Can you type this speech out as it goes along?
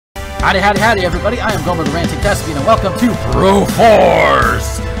Howdy, everybody. I am Gomer the Ranting Thespian, and welcome to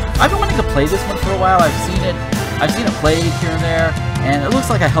Broforce! I've been wanting to play this one for a while. I've seen it played here and there, and it looks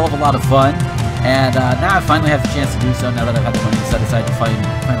like a hell of a lot of fun. And now I finally have the chance to do so, now that I've had the money set aside to finally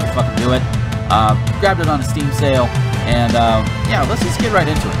fucking do it. Grabbed it on a Steam sale, and yeah, let's just get right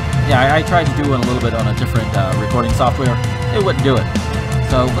into it. Yeah, I tried to do it a little bit on a different recording software. It wouldn't do it.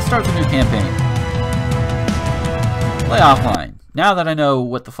 So let's start the new campaign. Play offline. Now that I know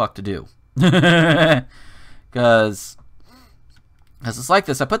what the fuck to do. Because it's like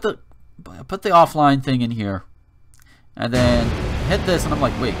this. I put the offline thing in here. And then hit this and I'm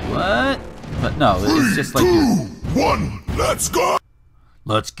like, wait, what? But no, it's just like 2, 1, let's go!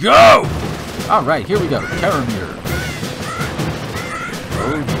 Let's go! Alright, here we go. Terror Mirror.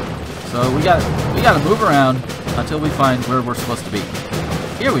 So we gotta move around until we find where we're supposed to be.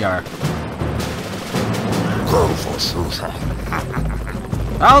 Here we are.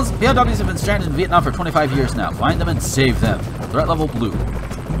 POWs have been stranded in Vietnam for 25 years now. Find them and save them. Threat level blue.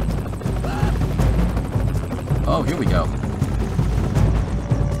 Oh, here we go.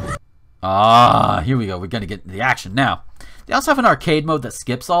 Ah, here we go. We're gonna get into the action now. They also have an arcade mode that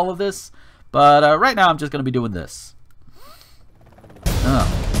skips all of this, but right now I'm just gonna be doing this.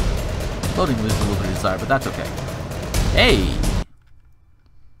 Oh, loading leaves a little bit of desire, but that's okay. Hey.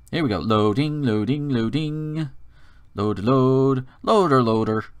 Here we go. Loading, loading, loading. Load, load. Loader,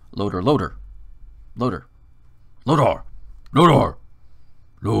 loader. Loader, loader. Loader. Loader. Loader.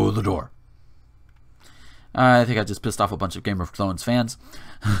 Load the door. I think I just pissed off a bunch of Game of Thrones fans.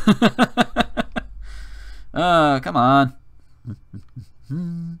 Come on. 3,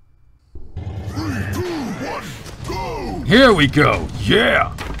 2, 1, go! Here we go.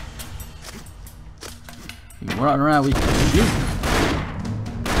 Yeah. We can run around. We can shoot.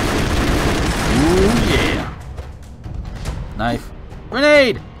 Ooh, yeah. Knife.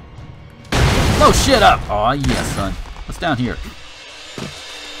 Grenade! Blow shit up! Aw, yes, son. What's down here?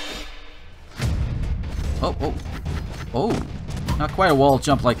 Oh, oh. Oh. Not quite a wall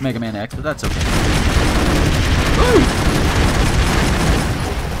jump like Mega Man X, but that's okay. Ooh!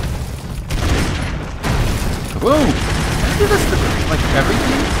 Kaboom! Can I do this to, like,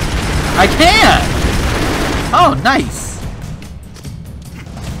 everything? I can! Oh, nice!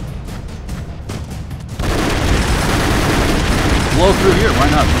 Blow through here, why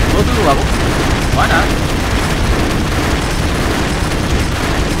not? Blow through the level. Why not?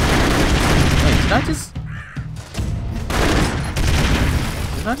 Wait, did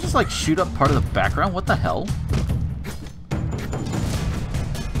I just like shoot up part of the background? What the hell?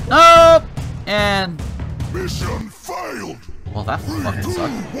 Nope! And mission failed. Well, that fucking 3, 2,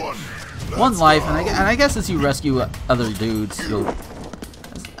 sucked. 1, One life, and I guess as you rescue other dudes, you'll.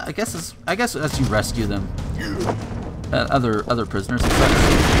 I guess as you rescue them. Other prisoners and such.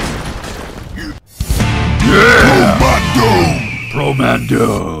 Yeah!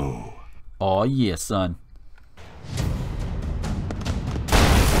 Promando! Oh yeah, son.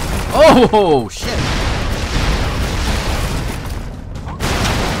 Oh shit!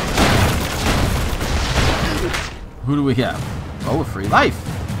 Who do we have? Oh, a free life!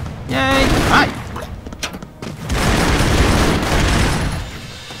 Yay! Hi!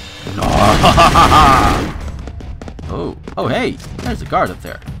 No! Oh, oh hey, there's a guard up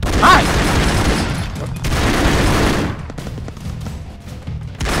there. Hi!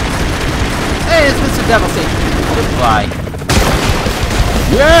 Hey, it's Mr. Devil Satan. Goodbye.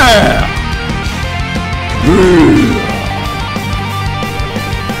 Yeah!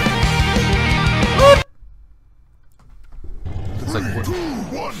 Whoop. Looks like what? 2,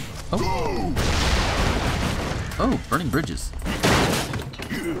 1, Oh. Oh, burning bridges.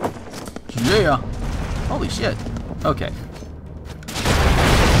 Yeah. Holy shit. Okay.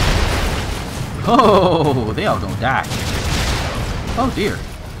 Oh, they all gonna die. Oh dear.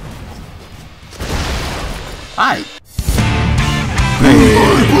 Hi.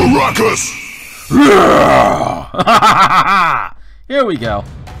 Here we go.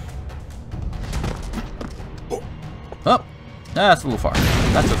 Oh, that's a little far.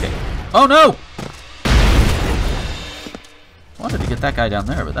 That's okay. Oh no! Wanted to get that guy down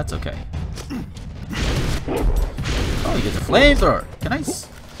there, but that's okay. Oh, he gets a flamethrower. Can I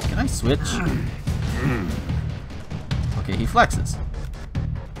switch? Okay, he flexes.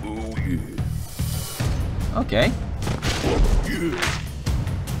 oh yeah. Okay.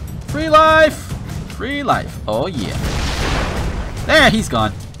 Free life! Free life. Oh yeah. There, he's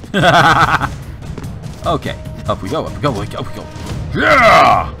gone. Okay. Up we go, up we go, up we go.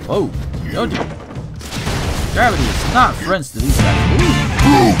 Yeah! Oh, no dude. Gravity is not friends to these guys.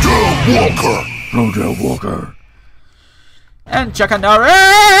 Walker! Walker. And Chakanara!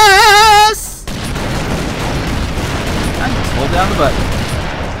 hold down the button.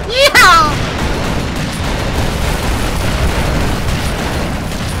 Yeah!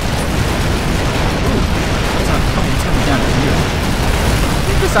 It's coming down here. I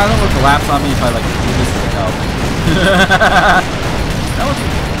think this island will collapse on me if I like do this to help.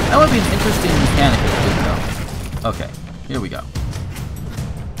 That would be an interesting mechanic if it did though. Okay, here we go.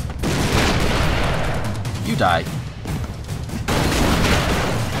 You die.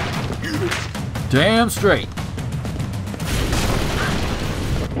 Damn straight.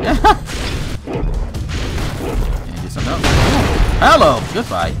 Can I do something else? Hello!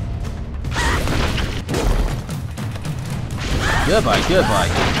 Goodbye. Goodbye, goodbye.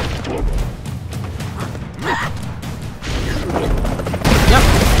 Yep,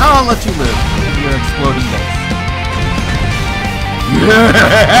 I'll let you live in your exploding base.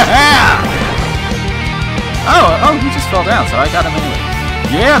 Yeah! Oh, he just fell down, so I got him anyway.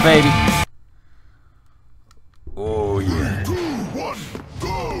 Yeah, baby. Oh, yeah. 3, 2, 1,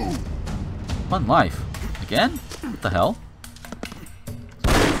 go! 1 life. Again? What the hell?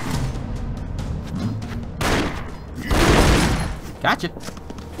 Gotcha.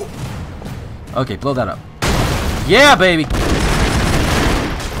 Okay, blow that up. Yeah, baby! I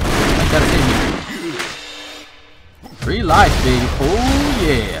gotta save you. 3 life, baby. Oh,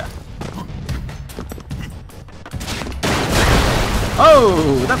 yeah.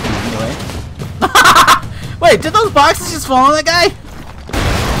 Oh, that blew me away. Wait, did those boxes just fall on that guy?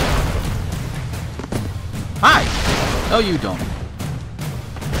 Hi. No, you don't.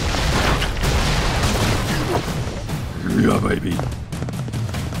 Yeah, baby.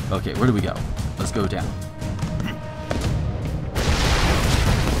 Okay, where do we go? Let's go down.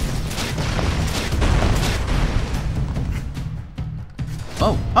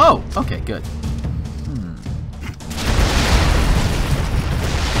 Oh, okay, good.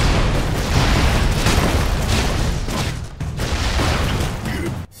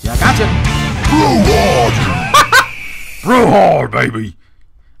 Yeah, gotcha. Bro hard! Bro hard, baby!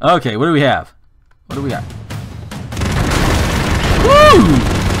 Okay, what do we have? What do we got? Woo!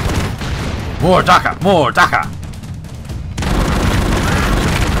 More Daka! More Daka!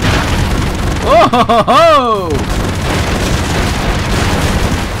 Oh ho ho ho!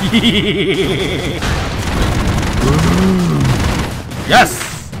 Yes!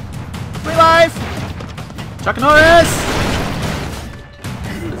 Free life! Chuck Norris!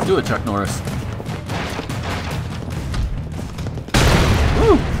 Let's do it, Chuck Norris.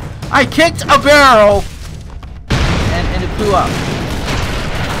 Woo! I kicked a barrel! And it blew up.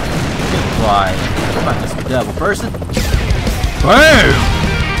 Goodbye. Goodbye, Mr. Devil person. Bam!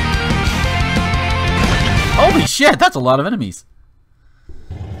 Holy shit, that's a lot of enemies.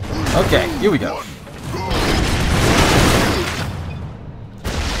 Okay, here we go.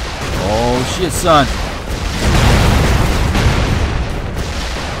 Oh shit, son.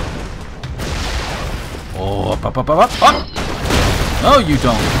 Oh, up, up, up, up, up. No, you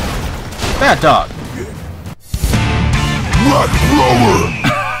don't. Bad dog. Mac Blower!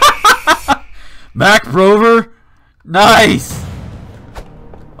 Mac Brover? Nice!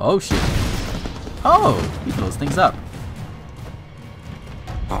 Oh shit. Oh, he blows things up.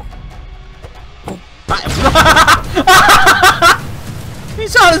 He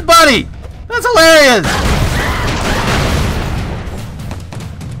shot his buddy! That's hilarious!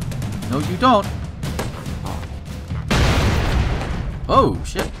 No, you don't. Oh,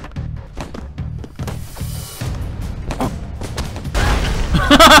 shit.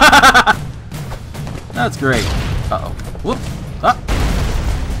 That's great. Uh-oh. Whoop. Ah.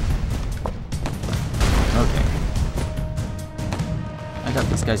 Okay. I got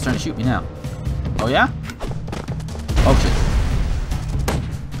this guy's trying to shoot me now. Oh, yeah? Oh, shit.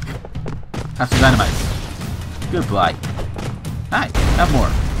 Have some dynamite. Goodbye. Hi. Have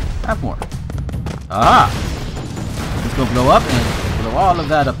more. Have more. Ah! Let's go blow up and blow all of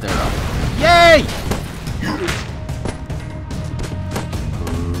that up there. Yay!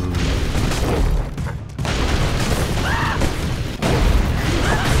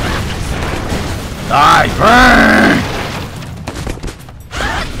 Die! Burn!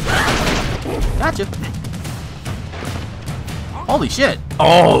 Gotcha. Holy shit!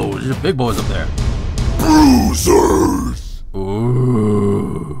 Oh, there's big boys up there. Bruisers!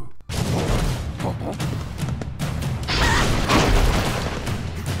 Ooh.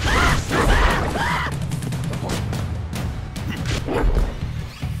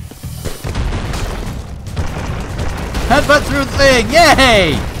 Headbutt through the thing!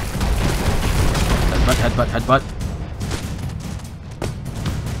 Yay! Headbutt, headbutt, headbutt.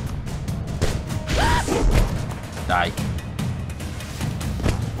 Die.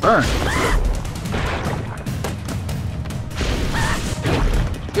 Burn.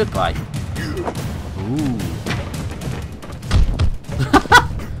 Goodbye. Ooh.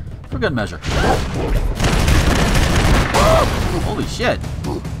 For good measure. Holy shit.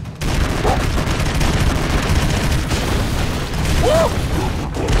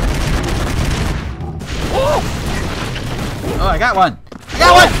 Oh, I got one. I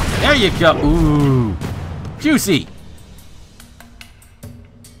got one. There you go. Ooh. Juicy.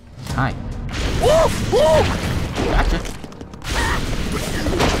 Hi. Gotcha.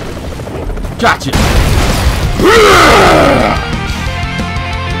 Gotcha.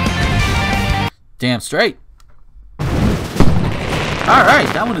 Damn straight. Alright,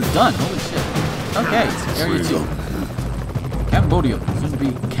 that one is done. Holy shit. Okay, area 2. Cambodia. Soon to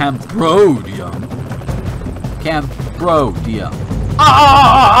be Cambodia. Cambodia.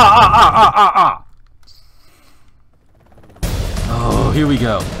 Oh, here we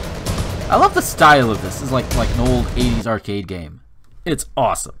go. I love the style of this. This is like an old 80s arcade game. It's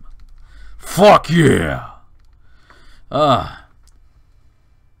awesome. Fuck yeah. 3,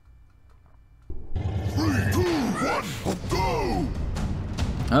 2, 1, go!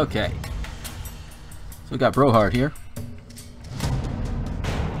 Okay. So we got Brohard here.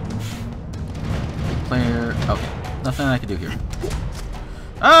 Player. Okay. Nothing I can do here.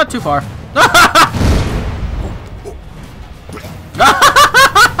 Ah, too far.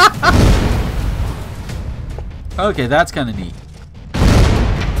 Okay, that's kind of neat.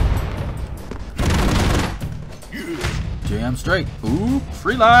 Jam straight. Ooh,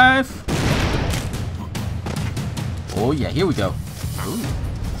 free life. Oh yeah, here we go. Ooh.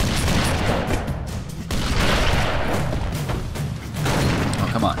 Oh,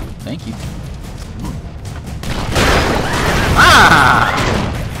 come on. Thank you. Ah!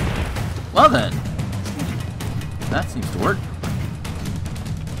 Well then. That seems to work.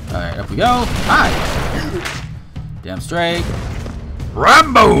 Alright, up we go. Hi! Damn straight.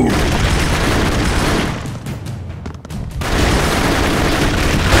 Rambo!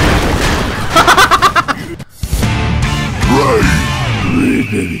 Right,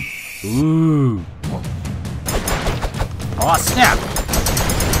 baby. Ooh. Oh snap!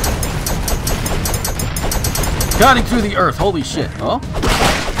 Cutting through the earth. Holy shit. Oh.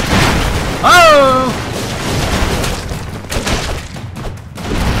 Oh!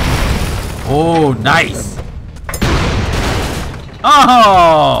 Oh, nice.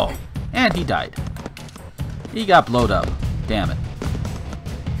 Oh! And he died. He got blowed up. Damn it.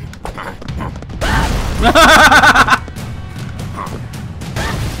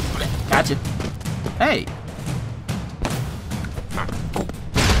 Gotcha. Hey.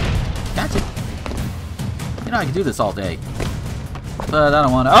 Gotcha. You know, I can do this all day. But I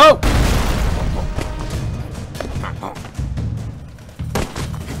don't want to. Oh!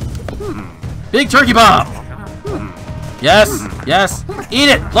 Big turkey bomb! Yes, yes. Eat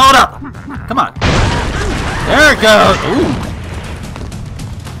it! Blow it up! Come on. There it goes! Ooh.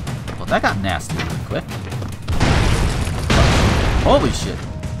 Well, that got nasty really quick. Holy shit.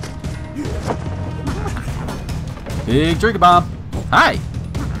 Big turkey bomb. Hi.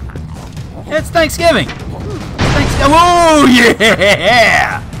 It's Thanksgiving. Thanksgiving. Oh,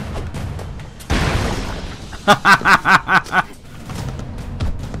 yeah!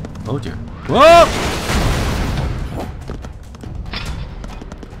 Oh, dear. Whoa!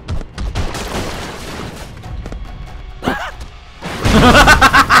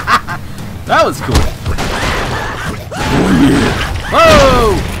 That was cool.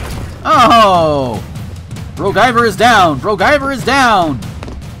 Whoa! Oh! Brogiver is down! Brogiver is down!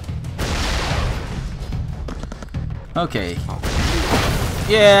 Okay.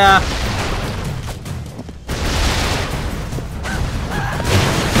 Yeah.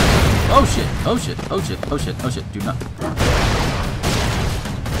 Oh shit! Oh shit! Oh shit! Oh shit! Oh shit! Do not.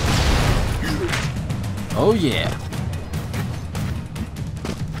 Oh yeah!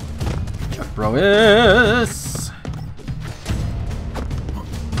 Chuck Brois!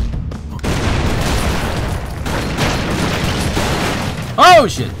 Oh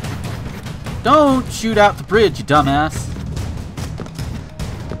shit! Don't shoot out the bridge, you dumbass!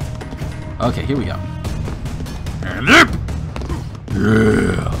 Okay, here we go. And up!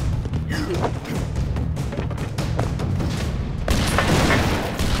 Yeah!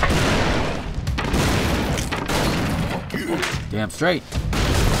 Damn straight.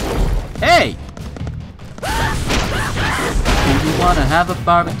 Hey! Do you want to have a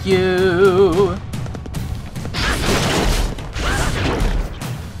barbecue?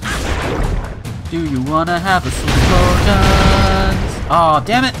 Do you want to have a explosions? Aw, oh,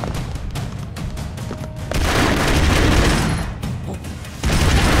 damn it!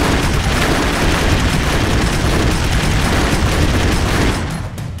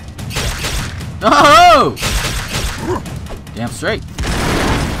 Oh! Damn straight.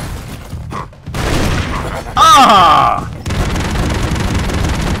 Ah!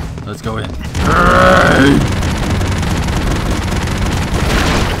 Let's go in.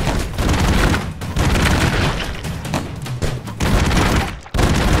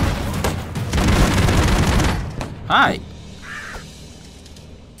 Hi.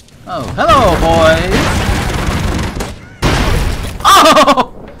 Oh, hello, boys. Oh!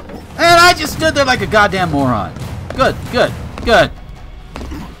 And I just stood there like a goddamn moron. Good, good, good.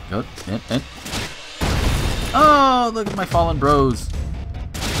 Good. Oh, look at my fallen bros.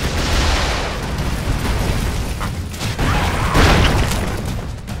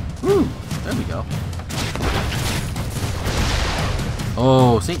 Woo, there we go.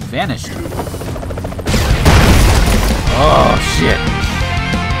 Oh, Satan vanished. Oh, shit.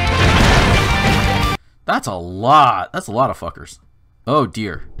 That's a lot. That's a lot of fuckers. Oh,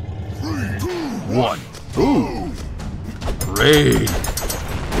 dear. 3, 2, 1. Ooh. Great.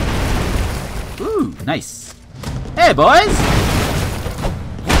 Ooh, nice. Hey, boys.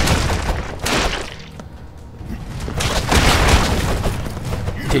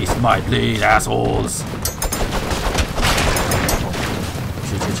 Taste my blade, assholes.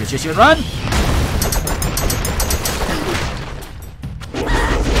 Shoot, run.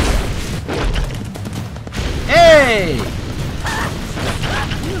 Hey!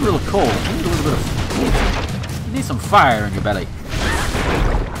 You need a little cold. You need a little bit of... You need some fire in your belly.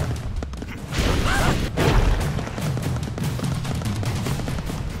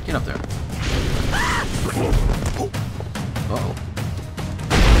 Get up there. Uh-oh.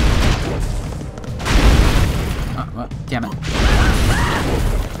 Oh, damn it.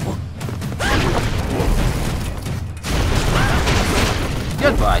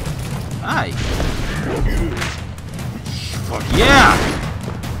 Goodbye. Hi. Fuck yeah!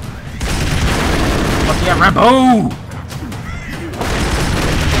 Fuck yeah, Rambo!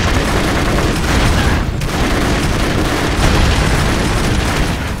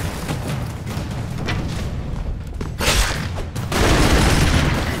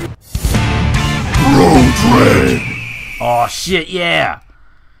 Road Dread! Oh shit, yeah!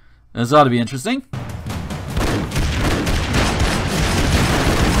 This ought to be interesting.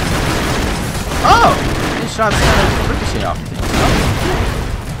 Oh! These shots kind of ricochet off things. Oh.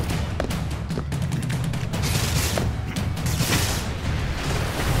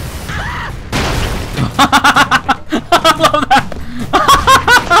 I love that!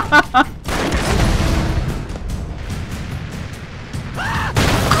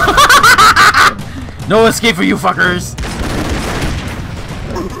 No escape for you fuckers!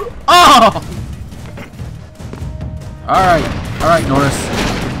 Oh! Alright, Norris.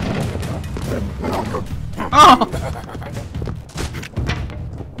 Oh!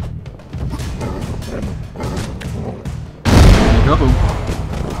 Go boom.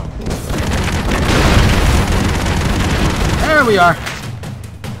 There we are.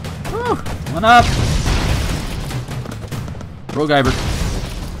 Woo. One up. Roll Guyver.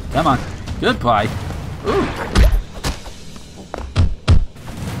 Come on. Goodbye. Ooh.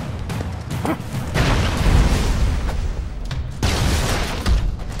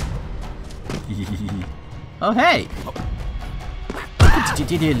 Oh, hey! That's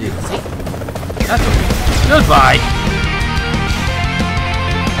okay. Goodbye!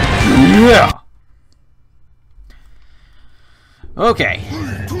 Yeah! Okay.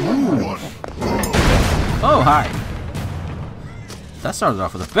 Oh, hi. That started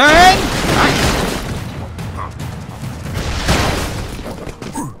off with a bang! Nice!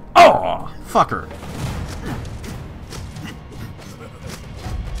 Oh! Fucker!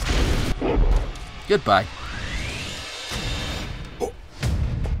 Goodbye.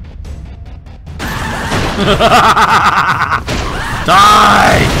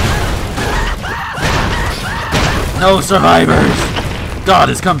 Die! No survivors! God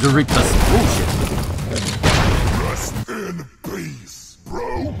has come to reap this bullshit. Rest in peace,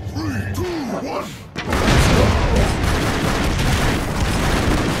 bro. 3, 2, 1.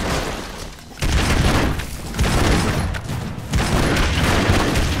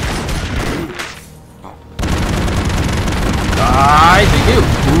 Die to you!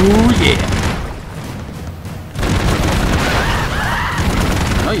 Ooh yeah!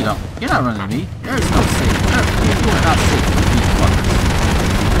 No, you don't. You're not running to me. There is no safe. You are not safe from me, fuckers.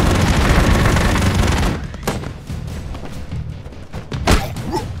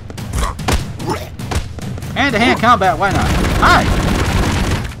 Hand-to-hand combat, why not? Hi!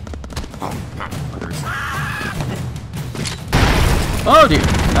 Fuckers. Oh dear,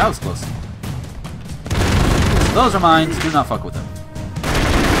 that was close. Those are mine. Do not fuck with them.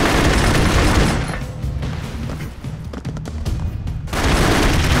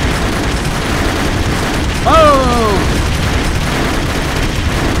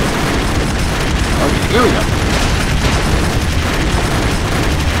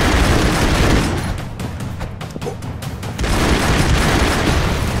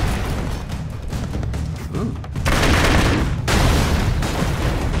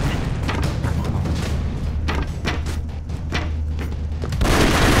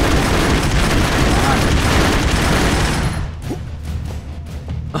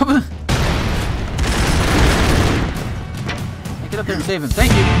 save him.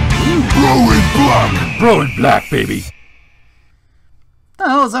 Thank you. Bro in black. Bro in black, baby. What the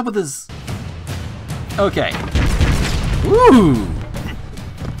hell is up with this? Okay. Woo!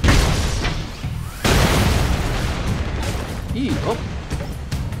 Oh.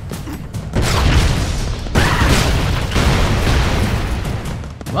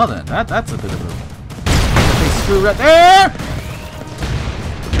 Well then, that's a bit of a big screw right there!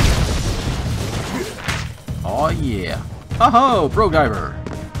 Oh yeah. Oh-ho, Bro Diver.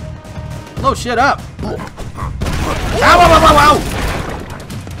 Blow shit up! Ow, ow, ow, ow, ow!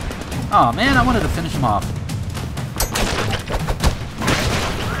 Oh man, I wanted to finish him off.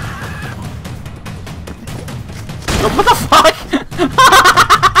 What the fuck?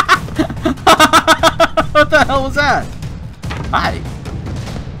 What the hell was that? Hi.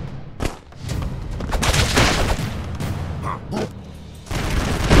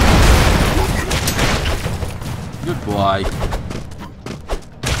 Good boy.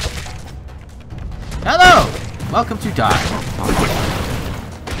 Hello! Welcome to Die.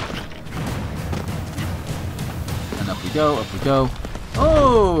 And up we go, up we go.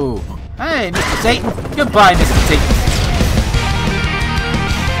 Oh! Hey, Mr. Satan! Goodbye, Mr. Satan!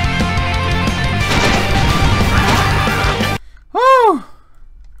 Woo!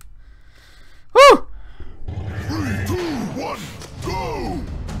 Woo! 3, 2, 1, go!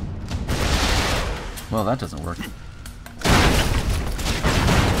 Well, that doesn't work.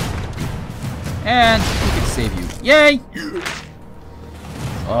 And we can save you. Yay!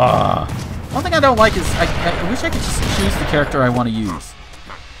 One thing I don't like is I wish I could just choose the character I want to use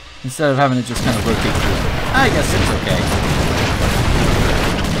instead of having to just kind of rotate through it. I guess it's okay.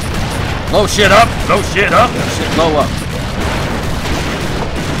 Blow shit up! Blow shit up! Shit, blow up.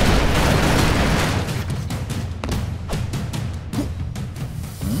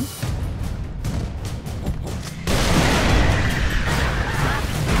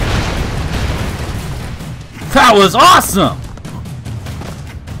 That was awesome!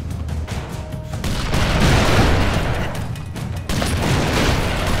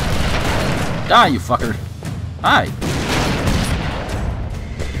 Die, you fucker. Hi.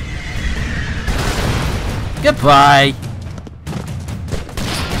 Goodbye.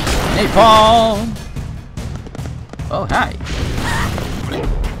 Napalm. Oh, hi.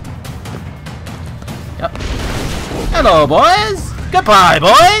 Yep. Hello, boys. Goodbye,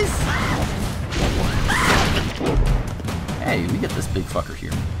 boys. Hey, we get this big fucker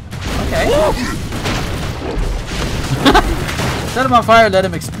here. Okay. Set him on fire, let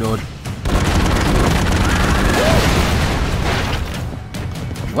him explode.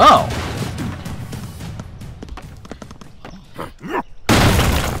 Well.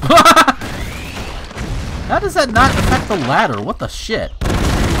 How does that not affect the ladder? What the shit?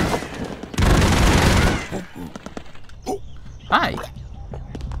 Hi.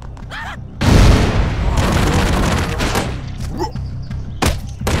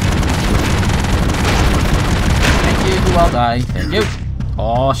 I'll die. Thank you.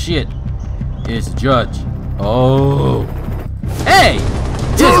 Oh shit. It's a judge. Oh. Hey!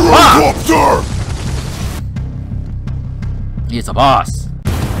 It's a boss! It's a boss.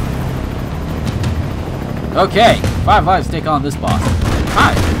 Okay. 5 lives take on this boss.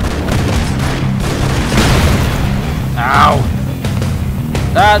 Hi. Ow.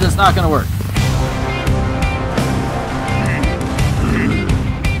 That is not gonna work.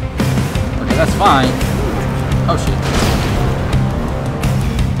 Okay, that's fine. Oh shit.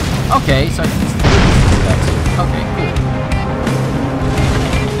 Okay, so I can just do that too. Okay, cool.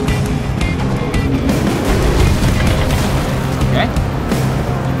 Okay.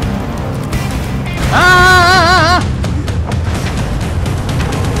 Ah!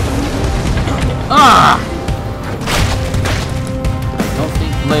 Ah! I don't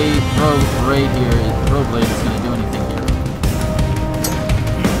think throw blade here. Throw blade is going to do anything here.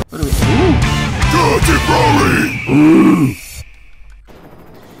 What do we? Ooh!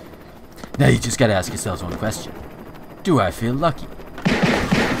 Now you just gotta ask yourselves one question. Do I feel lucky?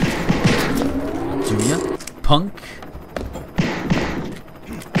 Do ya, punk?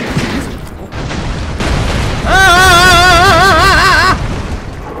 Ah!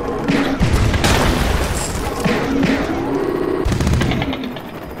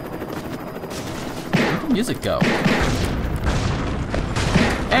 Where'd the music go?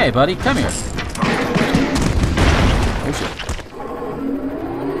 Hey buddy, come here. Oh shit.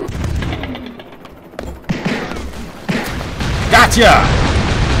 Gotcha!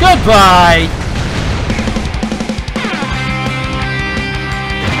 Goodbye!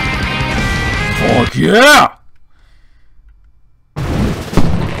 Fuck yeah!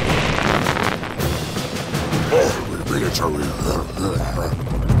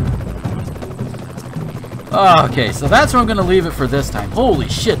 Okay, so that's where I'm gonna leave it for this time. Holy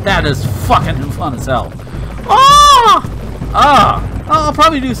shit, that is fucking fun as hell. I'll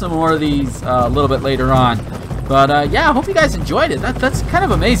probably do some more of these a little bit later on. But yeah, I hope you guys enjoyed it. That's kind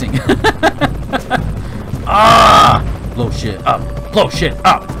of amazing. Blow shit up, blow shit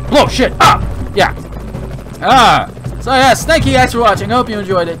up, blow shit up. Yeah. So yes, thank you guys for watching. I hope you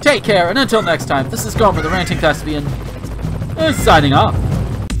enjoyed it. Take care, and until next time, this is Gomer, the Ranting Thespian, signing off.